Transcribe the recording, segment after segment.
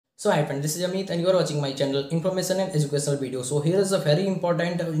So hi friend, this is Amit and you are watching my channel Information and Educational Video. So here is a very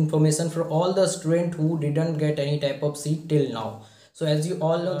important information for all the students who didn't get any type of seat till now. So as you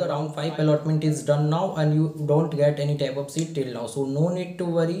all know, the round 5 allotment is done now and you don't get any type of seat till now. So no need to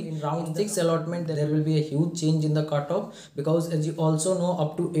worry. In round 6 allotment there will be a huge change in the cutoff, because as you also know,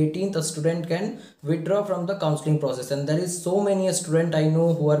 up to 18th a student can withdraw from the counseling process, and there is so many students I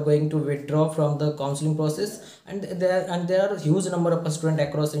know who are going to withdraw from the counseling process, and there are huge number of students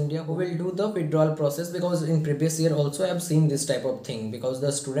across India who will do the withdrawal process, because in previous year also I have seen this type of thing, because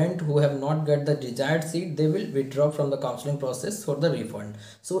the student who have not get the desired seat, they will withdraw from the counseling process for the refund.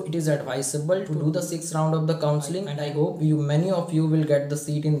 So it is advisable to do the 6th round of the counseling, and I hope many of you will get the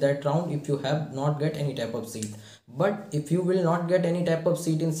seat in that round if you have not get any type of seat. But if you will not get any type of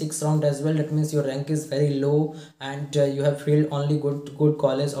seat in 6th round as well, that means your rank is very low and you have filled only good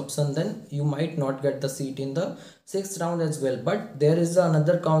college option, then you might not get the seat in the 6th round as well. But there is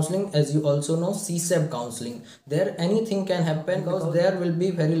another counseling, as you also know, CSAB counseling. There anything can happen, because there will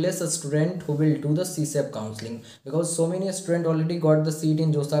be very less student who will do the CSAB counseling, because so many students already got the seat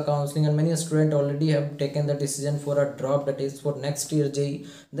in JOSAA counseling and many students already have taken the decision for a drop, that is for next year JEE.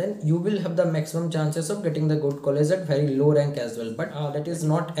 Then you will have the maximum chances of getting the good college at very low rank as well. But that is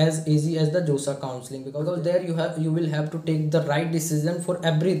not as easy as the JOSAA counseling, because there you will have to take the right decision for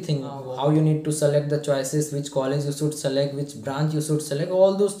everything. How you need to select the choices, which college you should select, which branch you should select,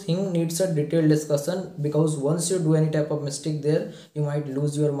 all those things needs a detailed discussion, because once you do any type of mistake there, you might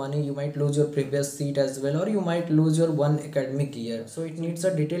lose your money, you might lose your previous seat as well, or you might lose your one academic year. So it needs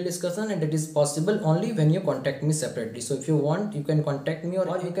a detailed discussion, and it is possible only when you contact me separately. So if you want, you can contact me, or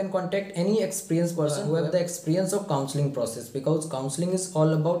you can contact any experienced person who have the experience of counseling process, because counseling is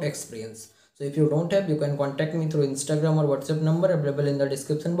all about experience. So if you don't have, you can contact me through Instagram or WhatsApp number available in the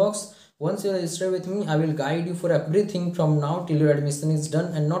description box. Once you register with me, I will guide you for everything from now till your admission is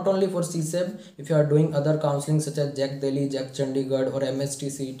done. And not only for CSAB, if you are doing other counseling such as JAC Delhi, JAC Chandigarh, or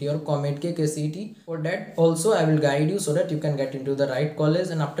MST CET or Comedk KCET, for that also I will guide you so that you can get into the right college.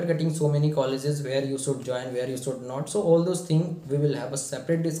 And after getting so many colleges, where you should join, where you should not, so all those things we will have a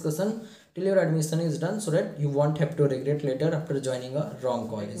separate discussion till your admission is done, so that you won't have to regret later after joining a wrong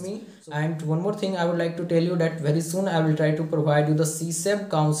college. And one more thing I would like to tell you, that very soon I will try to provide you the CSAB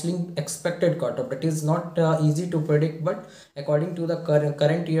counseling expected cutoff. That is not easy to predict, but according to the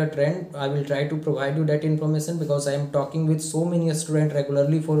current year trend, I will try to provide you that information, because I am talking with so many students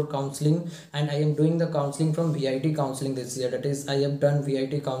regularly for counseling, and I am doing the counseling from VIT counseling this year. That is, I have done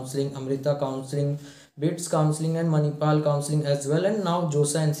VIT counseling, Amrita counseling, BITS counseling, and Manipal counseling as well, and now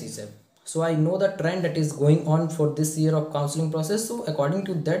JOSAA and CSAB. So I know the trend that is going on for this year of counseling process. So according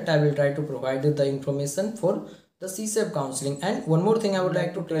to that, I will try to provide you the information for the CSAB counseling. And one more thing I would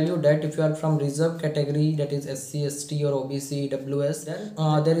like to tell you, that if you are from reserve category, that is SC, ST or OBC, WS, then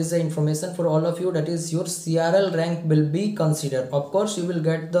there is a information for all of you, that is your CRL rank will be considered. Of course, you will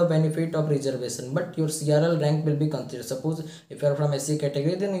get the benefit of reservation, but your CRL rank will be considered. Suppose if you are from SC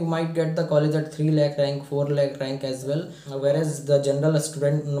category, then you might get the college at 3 lakh rank, 4 lakh rank as well, whereas the general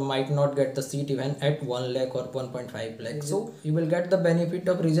student might not get the seat even at 1 lakh or 1.5 lakh. So you will get the benefit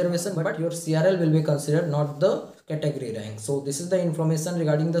of reservation, but your CRL will be considered, not the category rank. So this is the information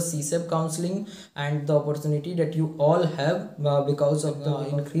regarding the CSAB counseling and the opportunity that you all have because of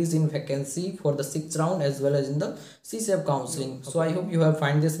the increase in vacancy for the 6th round as well as in the CSAB counseling. So I hope you have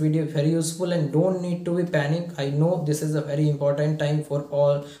find this video very useful, and don't need to be panic. I know this is a very important time for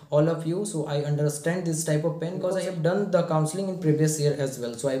all of you, so I understand this type of pain, because I have done the counseling in previous year as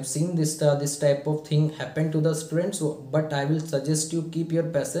well. So I have seen this type of thing happen to the students. So but I will suggest you keep your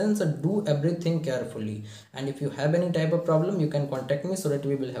patience and do everything carefully. And if you have any type of problem, you can contact me, so that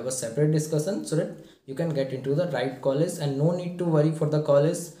we will have a separate discussion, so that you can get into the right college. And no need to worry for the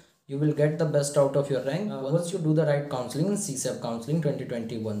college, you will get the best out of your rank once you do the right counseling in CSAB counseling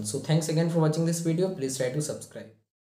 2021. So thanks again for watching this video. Please try to subscribe.